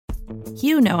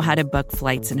You know how to book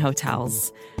flights and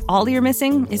hotels. All you're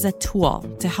missing is a tool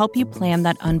to help you plan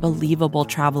that unbelievable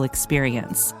travel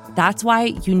experience. That's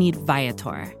why you need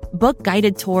Viator. Book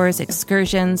guided tours,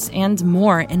 excursions, and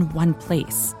more in one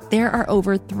place. There are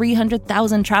over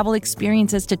 300,000 travel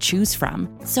experiences to choose from,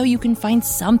 so you can find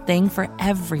something for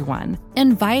everyone.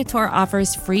 And Viator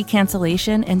offers free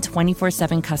cancellation and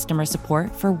 24/7 customer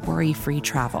support for worry-free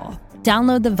travel.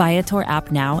 Download the Viator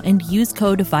app now and use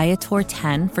code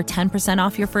Viator10 for 10%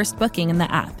 off your first booking in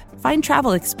the app. Find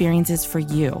travel experiences for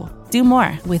you. Do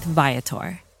more with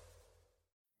Viator.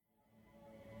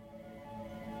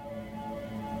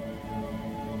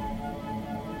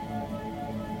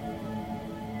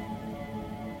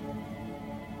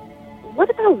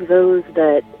 What about those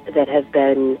that have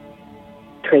been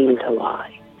trained to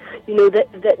lie? You know,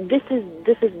 that this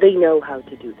is they know how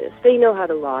to do this. They know how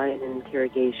to lie in an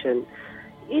interrogation.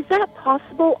 Is that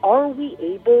possible? Are we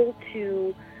able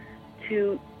to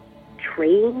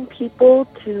train people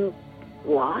to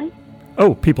lie?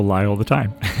 Oh, people lie all the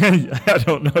time. I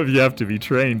don't know if you have to be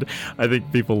trained. I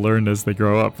think people learn as they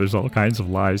grow up. There's all kinds of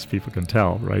lies people can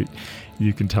tell, right?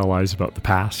 You can tell lies about the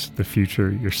past, the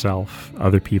future, yourself,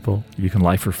 other people. You can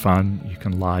lie for fun. You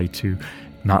can lie to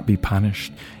not be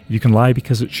punished. You can lie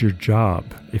because it's your job.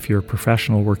 If you're a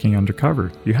professional working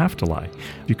undercover, you have to lie.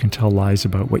 You can tell lies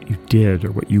about what you did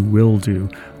or what you will do.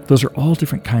 Those are all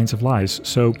different kinds of lies.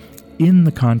 So in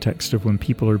the context of when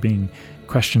people are being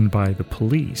questioned by the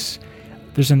police,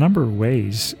 there's a number of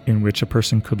ways in which a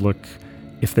person could look,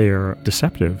 if they are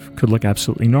deceptive, could look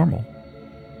absolutely normal.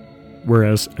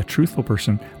 Whereas a truthful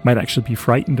person might actually be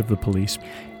frightened of the police,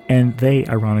 and they,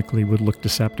 ironically, would look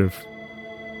deceptive.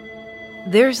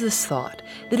 There's this thought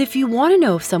that if you want to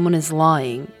know if someone is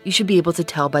lying, you should be able to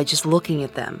tell by just looking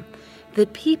at them.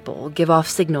 That people give off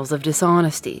signals of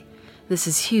dishonesty. This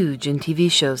is huge in TV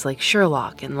shows like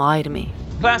Sherlock and Lie to Me.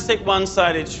 Classic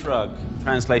one-sided shrug.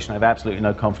 Translation, I have absolutely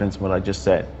no confidence in what I just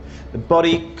said. The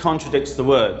body contradicts the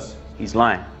words. He's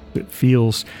lying. It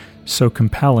feels so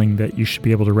compelling that you should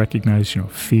be able to recognize,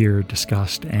 fear,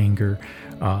 disgust, anger,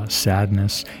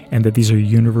 sadness, and that these are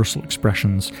universal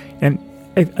expressions. And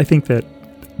I think that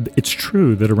it's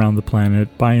true that around the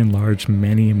planet, by and large,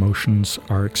 many emotions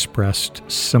are expressed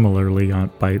similarly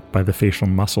by the facial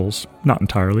muscles. Not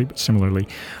entirely, but similarly.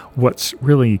 What's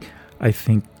really, I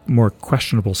think, more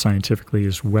questionable scientifically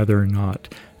is whether or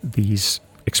not these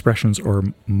expressions or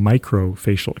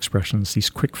microfacial expressions, these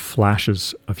quick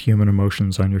flashes of human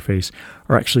emotions on your face,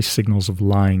 are actually signals of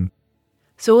lying.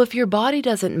 So if your body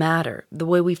doesn't matter the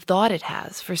way we've thought it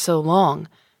has for so long,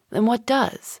 then what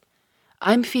does?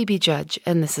 I'm Phoebe Judge,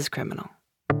 and this is Criminal.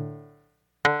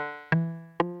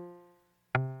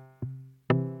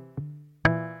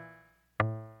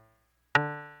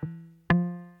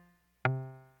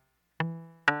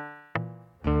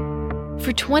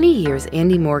 For 20 years,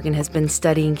 Andy Morgan has been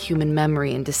studying human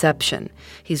memory and deception.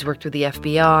 He's worked with the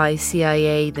FBI,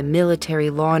 CIA, the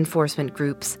military, law enforcement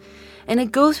groups. And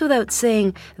it goes without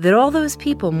saying that all those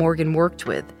people Morgan worked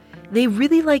with, they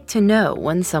really like to know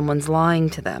when someone's lying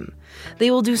to them.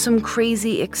 They will do some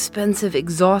crazy, expensive,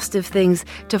 exhaustive things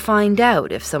to find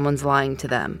out if someone's lying to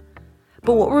them.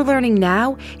 But what we're learning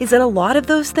now is that a lot of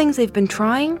those things they've been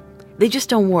trying, they just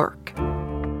don't work.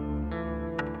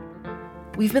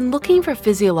 We've been looking for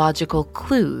physiological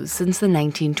clues since the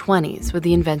 1920s with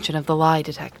the invention of the lie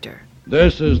detector.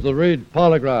 This is the Reed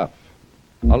Polygraph,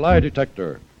 a lie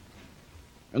detector.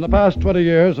 In the past 20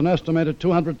 years, an estimated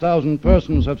 200,000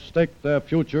 persons have staked their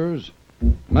futures,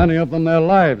 many of them their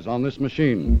lives, on this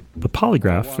machine. The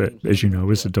polygraph, as you know,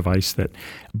 is a device that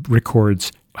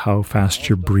records how fast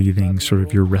you're breathing, sort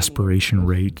of your respiration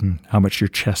rate, and how much your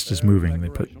chest is moving. They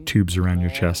put tubes around your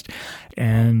chest.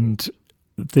 And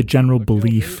the general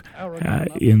belief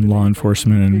in law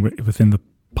enforcement and within the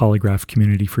polygraph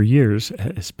community for years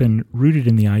has been rooted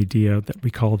in the idea that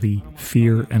we call the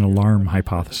fear and alarm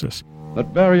hypothesis. That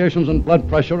variations in blood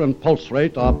pressure and pulse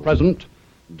rate are present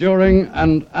during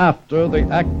and after the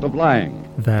act of lying.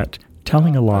 That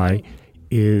telling a lie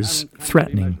is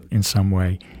threatening in some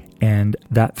way, and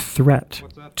that threat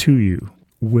to you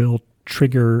will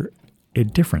trigger a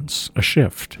difference, a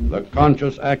shift. The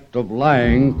conscious act of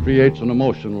lying creates an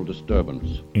emotional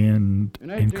disturbance. And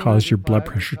cause your blood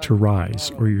pressure to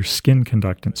rise, or your skin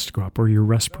conductance to go up, or your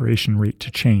respiration rate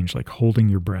to change, like holding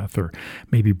your breath or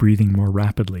maybe breathing more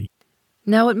rapidly.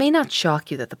 Now, it may not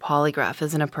shock you that the polygraph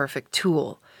isn't a perfect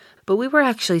tool, but we were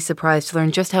actually surprised to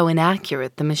learn just how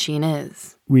inaccurate the machine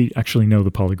is. We actually know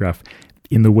the polygraph,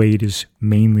 in the way it is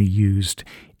mainly used,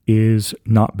 is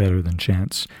not better than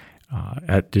chance.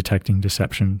 at detecting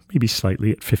deception, maybe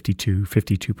slightly at 52%,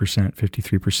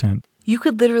 53%. You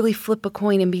could literally flip a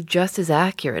coin and be just as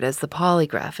accurate as the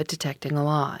polygraph at detecting a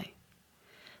lie.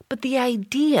 But the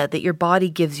idea that your body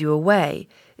gives you away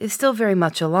is still very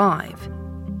much alive.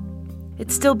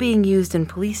 It's still being used in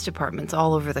police departments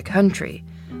all over the country.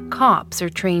 Cops are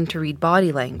trained to read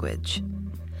body language.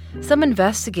 Some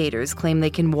investigators claim they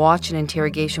can watch an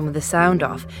interrogation with the sound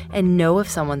off and know if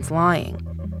someone's lying.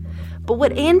 But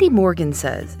what Andy Morgan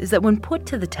says is that when put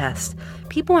to the test,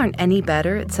 people aren't any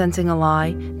better at sensing a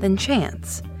lie than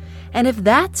chance. And if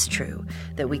that's true,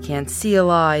 that we can't see a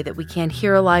lie, that we can't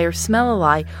hear a lie or smell a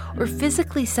lie, or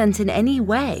physically sense in any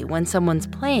way when someone's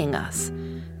playing us,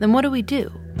 then what do we do?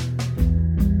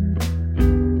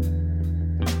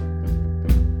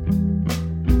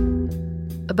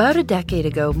 About a decade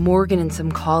ago, Morgan and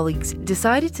some colleagues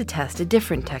decided to test a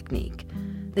different technique.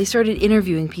 They started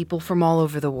interviewing people from all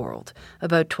over the world,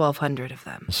 about 1,200 of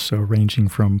them. So ranging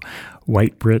from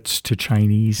white Brits to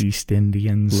Chinese, East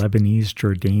Indians, Lebanese,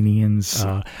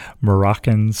 Jordanians,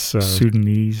 Moroccans,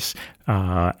 Sudanese,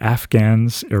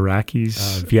 Afghans,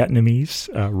 Iraqis, Vietnamese,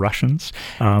 Russians.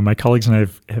 My colleagues and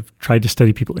I have tried to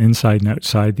study people inside and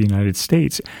outside the United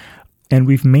States. And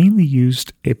we've mainly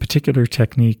used a particular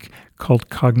technique called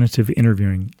cognitive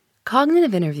interviewing.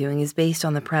 Cognitive interviewing is based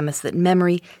on the premise that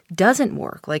memory doesn't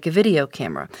work like a video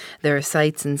camera. There are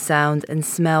sights and sounds and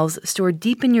smells stored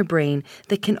deep in your brain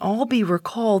that can all be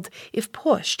recalled if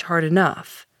pushed hard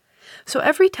enough. So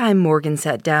every time Morgan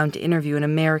sat down to interview an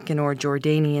American or a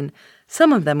Jordanian,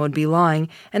 some of them would be lying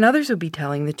and others would be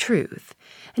telling the truth.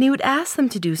 And he would ask them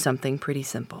to do something pretty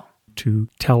simple. To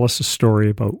tell us a story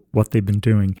about what they've been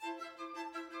doing.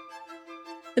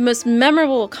 The most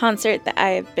memorable concert that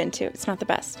I have been to. It's not the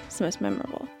best. It's the most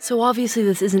memorable. So obviously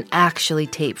this isn't actually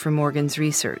tape from Morgan's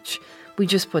research. We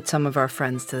just put some of our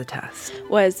friends to the test.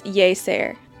 Was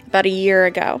Yeasayer about a year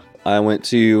ago. I went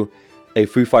to a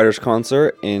Foo Fighters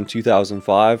concert in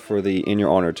 2005 for the In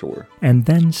Your Honor tour. And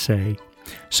then say,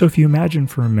 so if you imagine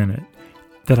for a minute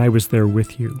that I was there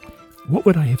with you, what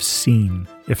would I have seen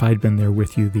if I'd been there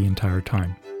with you the entire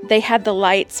time? They had the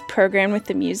lights programmed with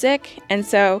the music, and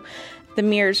so the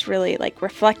mirrors really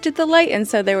reflected the light, and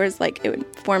so there was it would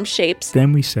form shapes.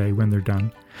 Then we say when they're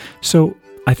done, so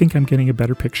I think I'm getting a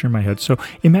better picture in my head. So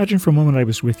imagine for a moment I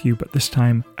was with you, but this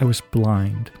time I was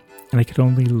blind and I could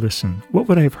only listen. What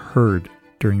would I have heard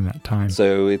during that time?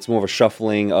 So it's more of a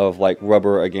shuffling of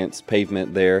rubber against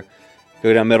pavement there.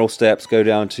 Go down metal steps, go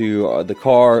down to the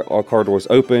car, our car doors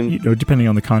open. Depending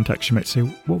on the context, you might say,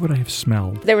 what would I have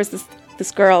smelled? There was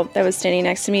this girl that was standing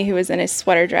next to me who was in a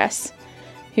sweater dress,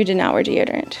 who did not wear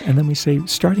deodorant. And then we say,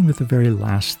 starting with the very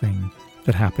last thing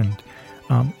that happened,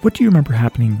 what do you remember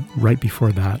happening right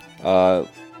before that?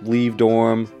 Leave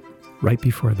dorm. Right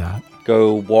before that.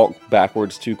 Go walk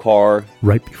backwards to car.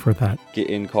 Right before that. Get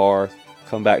in car.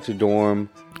 Come back to dorm.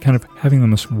 Kind of having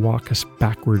them walk us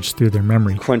backwards through their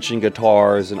memory. Crunching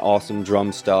guitars and awesome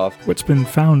drum stuff. What's been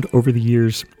found over the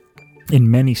years in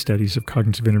many studies of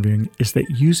cognitive interviewing is that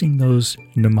using those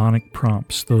mnemonic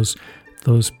prompts, those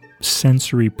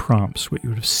sensory prompts, what you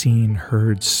would have seen,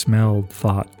 heard, smelled,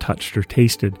 thought, touched, or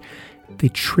tasted, they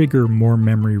trigger more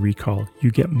memory recall.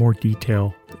 You get more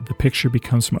detail. The picture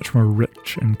becomes much more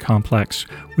rich and complex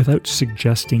without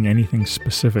suggesting anything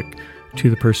specific to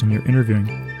the person you're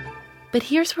interviewing. But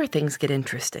here's where things get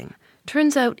interesting.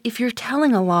 Turns out if you're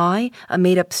telling a lie, a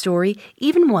made-up story,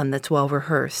 even one that's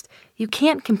well-rehearsed, you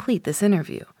can't complete this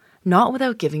interview, not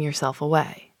without giving yourself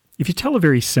away. If you tell a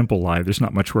very simple lie, there's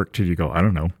not much work till you go, I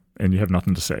don't know, and you have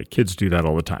nothing to say. Kids do that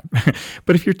all the time.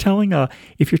 But if you're telling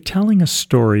a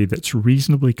story that's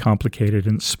reasonably complicated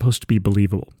and it's supposed to be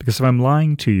believable, because if I'm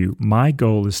lying to you, my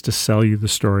goal is to sell you the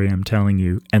story I'm telling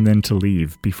you and then to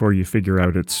leave before you figure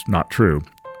out it's not true,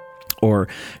 or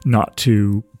not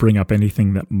to bring up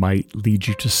anything that might lead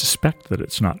you to suspect that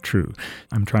it's not true.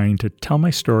 I'm trying to tell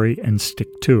my story and stick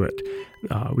to it.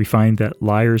 We find that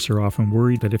liars are often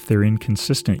worried that if they're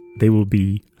inconsistent, they will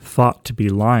be thought to be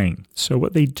lying. So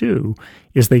what they do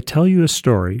is they tell you a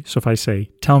story. So if I say,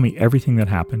 tell me everything that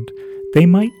happened, they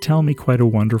might tell me quite a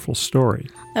wonderful story.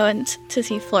 I went to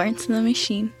see Florence and the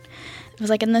Machine. It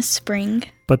was in the spring.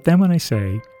 But then when I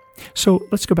say, so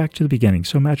let's go back to the beginning.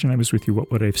 So imagine I was with you,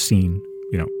 what would I have seen?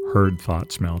 Heard,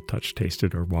 thought, smelled, touched,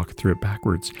 tasted, or walked through it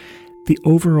backwards. The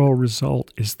overall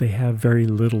result is they have very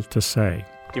little to say.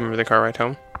 Do you remember the car ride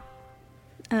home?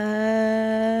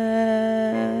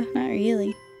 Not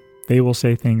really. They will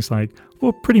say things like,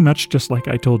 well, pretty much just like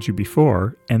I told you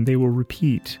before, and they will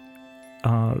repeat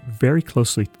very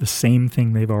closely the same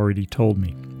thing they've already told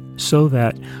me, so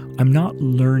that I'm not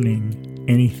learning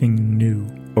anything new.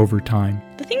 over time.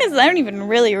 The thing is, I don't even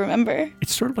really remember.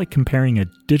 It's sort of like comparing a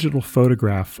digital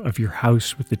photograph of your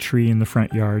house with the tree in the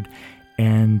front yard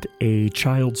and a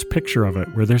child's picture of it,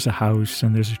 where there's a house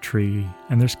and there's a tree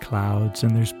and there's clouds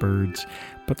and there's birds,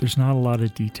 but there's not a lot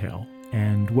of detail.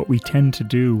 And what we tend to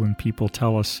do when people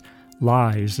tell us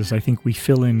lies is I think we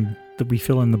fill in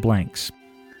the blanks.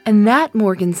 And that,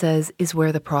 Morgan says, is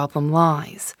where the problem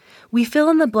lies. We fill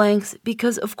in the blanks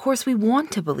because, of course, we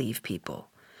want to believe people.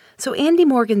 So Andy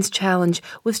Morgan's challenge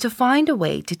was to find a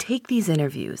way to take these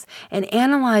interviews and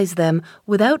analyze them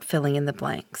without filling in the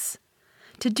blanks.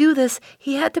 To do this,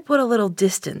 he had to put a little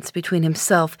distance between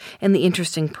himself and the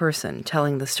interesting person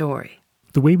telling the story.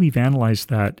 The way we've analyzed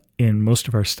that in most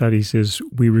of our studies is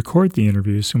we record the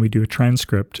interviews and we do a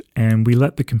transcript, and we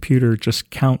let the computer just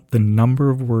count the number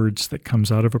of words that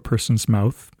comes out of a person's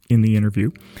mouth in the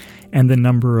interview and the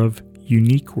number of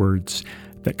unique words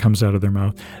that comes out of their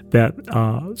mouth.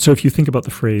 So if you think about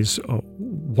the phrase,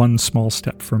 one small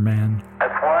step for man,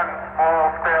 that's one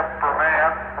small step for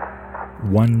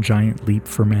man, one giant leap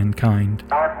for mankind,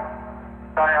 one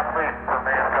giant leap for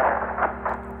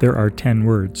mankind. There are 10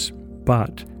 words,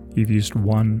 but you've used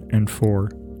 1 and 4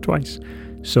 twice.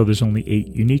 So there's only 8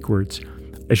 unique words.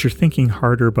 As you're thinking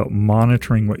harder about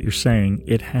monitoring what you're saying,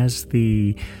 it has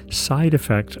the side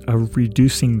effect of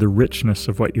reducing the richness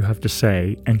of what you have to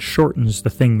say and shortens the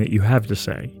thing that you have to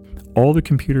say. All the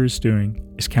computer is doing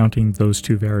is counting those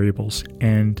 2 variables.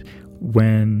 And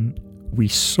when we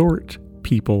sort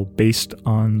people based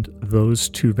on those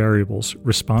 2 variables,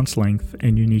 response length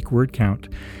and unique word count,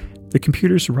 the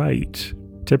computer's right,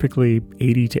 typically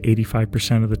 80 to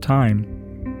 85% of the time.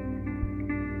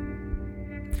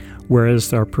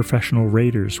 Whereas our professional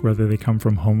raters, whether they come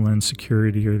from Homeland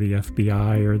Security or the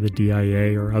FBI or the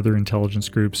DIA or other intelligence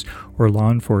groups or law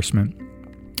enforcement,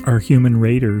 our human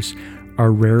raters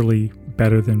are rarely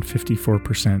better than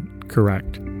 54%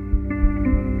 correct.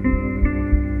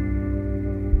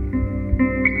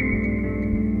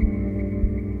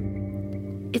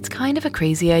 It's kind of a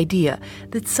crazy idea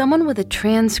that someone with a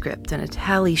transcript and a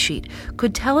tally sheet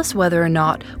could tell us whether or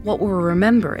not what we're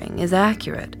remembering is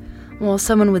accurate, while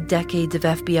someone with decades of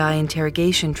FBI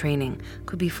interrogation training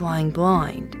could be flying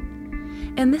blind.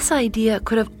 And this idea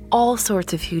could have all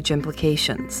sorts of huge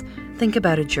implications. Think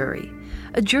about a jury.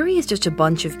 A jury is just a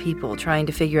bunch of people trying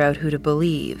to figure out who to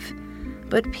believe.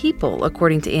 But people,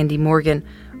 according to Andy Morgan,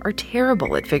 are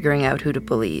terrible at figuring out who to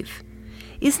believe.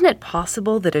 Isn't it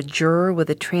possible that a juror with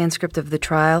a transcript of the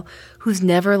trial who's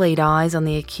never laid eyes on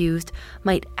the accused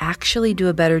might actually do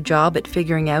a better job at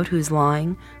figuring out who's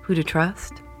lying, who to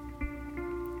trust?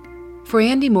 For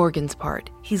Andy Morgan's part,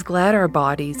 he's glad our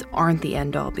bodies aren't the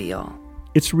end-all be-all.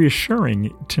 It's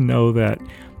reassuring to know that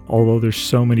although there's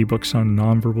so many books on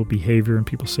nonverbal behavior and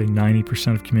people say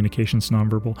 90% of communication is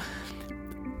nonverbal,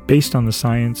 based on the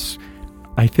science,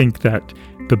 I think that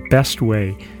the best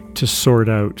way to sort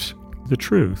out the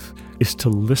truth is to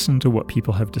listen to what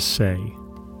people have to say.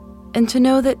 And to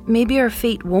know that maybe our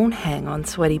fate won't hang on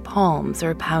sweaty palms or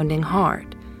a pounding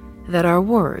heart, that our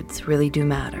words really do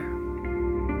matter.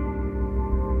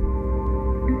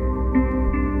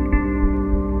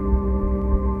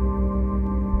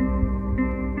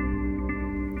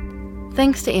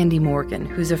 Thanks to Andy Morgan,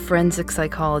 who's a forensic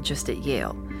psychologist at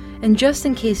Yale. And just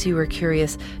in case you were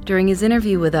curious, during his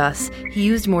interview with us, he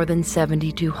used more than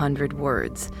 7,200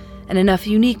 words, and enough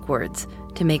unique words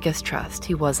to make us trust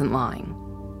he wasn't lying.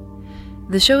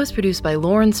 The show is produced by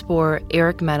Lauren Spohr,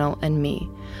 Eric Mennel, and me.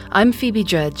 I'm Phoebe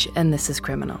Judge, and this is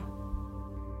Criminal.